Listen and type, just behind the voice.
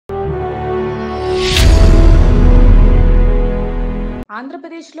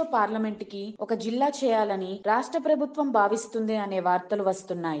ఆంధ్రప్రదేశ్లో పార్లమెంటుకి ఒక జిల్లా చేయాలని రాష్ట్ర ప్రభుత్వం భావిస్తుంది అనే వార్తలు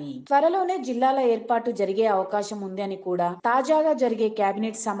వస్తున్నాయి. త్వరలోనే జిల్లాల ఏర్పాటు జరిగే అవకాశం ఉంది అని కూడా తాజాగా జరిగే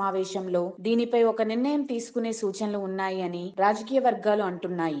కేబినెట్ సమావేశంలో దీనిపై ఒక నిర్ణయం తీసుకునే సూచనలు ఉన్నాయి అని రాజకీయ వర్గాలు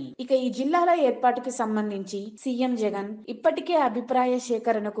అంటున్నాయి. ఇక ఈ జిల్లాల ఏర్పాటుకి సంబంధించి సీఎం జగన్ ఇప్పటికే అభిప్రాయ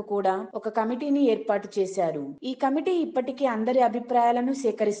సేకరణకు కూడా ఒక కమిటీని ఏర్పాటు చేశారు. ఈ కమిటీ ఇప్పటికే అందరి అభిప్రాయాలను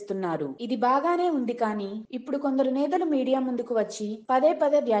సేకరిస్తున్నారు. ఇది బాగానే ఉంది, కానీ ఇప్పుడు కొందరు నేతలు మీడియా ముందుకు వచ్చి పదే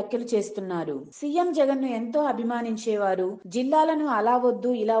పదే వ్యాఖ్యలు చేస్తున్నారు. సీఎం జగన్ ను ఎంతో అభిమానించేవారు జిల్లాలను అలా వద్దు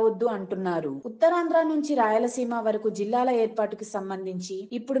ఇలా వద్దు అంటున్నారు. ఉత్తరాంధ్ర నుంచి రాయలసీమ వరకు జిల్లాల ఏర్పాటుకు సంబంధించి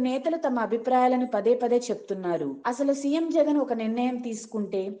ఇప్పుడు నేతలు తమ అభిప్రాయాలను పదే పదే చెప్తున్నారు. అసలు సీఎం జగన్ ఒక నిర్ణయం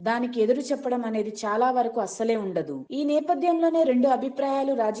తీసుకుంటే దానికి ఎదురు చెప్పడం అనేది చాలా వరకు అస్సలే ఉండదు. ఈ నేపథ్యంలోనే రెండు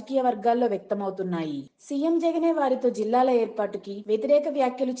అభిప్రాయాలు రాజకీయ వర్గాల్లో వ్యక్తమవుతున్నాయి. సీఎం జగనే వారితో జిల్లాల ఏర్పాటుకి వ్యతిరేక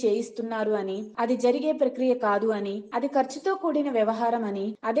వ్యాఖ్యలు చేయిస్తున్నారు అని, అది జరిగే ప్రక్రియ కాదు అని, అది ఖర్చుతో కూడిన వ్యవహారం అని,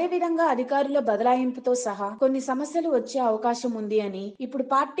 అదే విధంగా అధికారుల బదలాయింపుతో సహా కొన్ని సమస్యలు వచ్చే అవకాశం ఉంది అని, ఇప్పుడు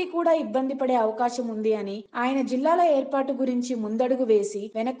పార్టీ కూడా ఇబ్బంది పడే అవకాశం ఉంది అని ఆయన జిల్లాల ఏర్పాటు గురించి ముందడుగు వేసి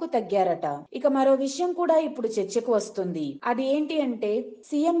వెనక్కు తగ్గారట. ఇక మరో విషయం కూడా ఇప్పుడు చర్చకు వస్తుంది. అది ఏంటి అంటే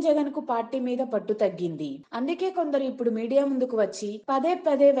సీఎం జగన్ కు పార్టీ మీద పట్టు తగ్గింది. అందుకే కొందరు ఇప్పుడు మీడియా ముందుకు వచ్చి పదే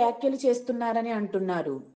పదే వ్యాఖ్యలు చేస్తున్నారని అంటున్నారు.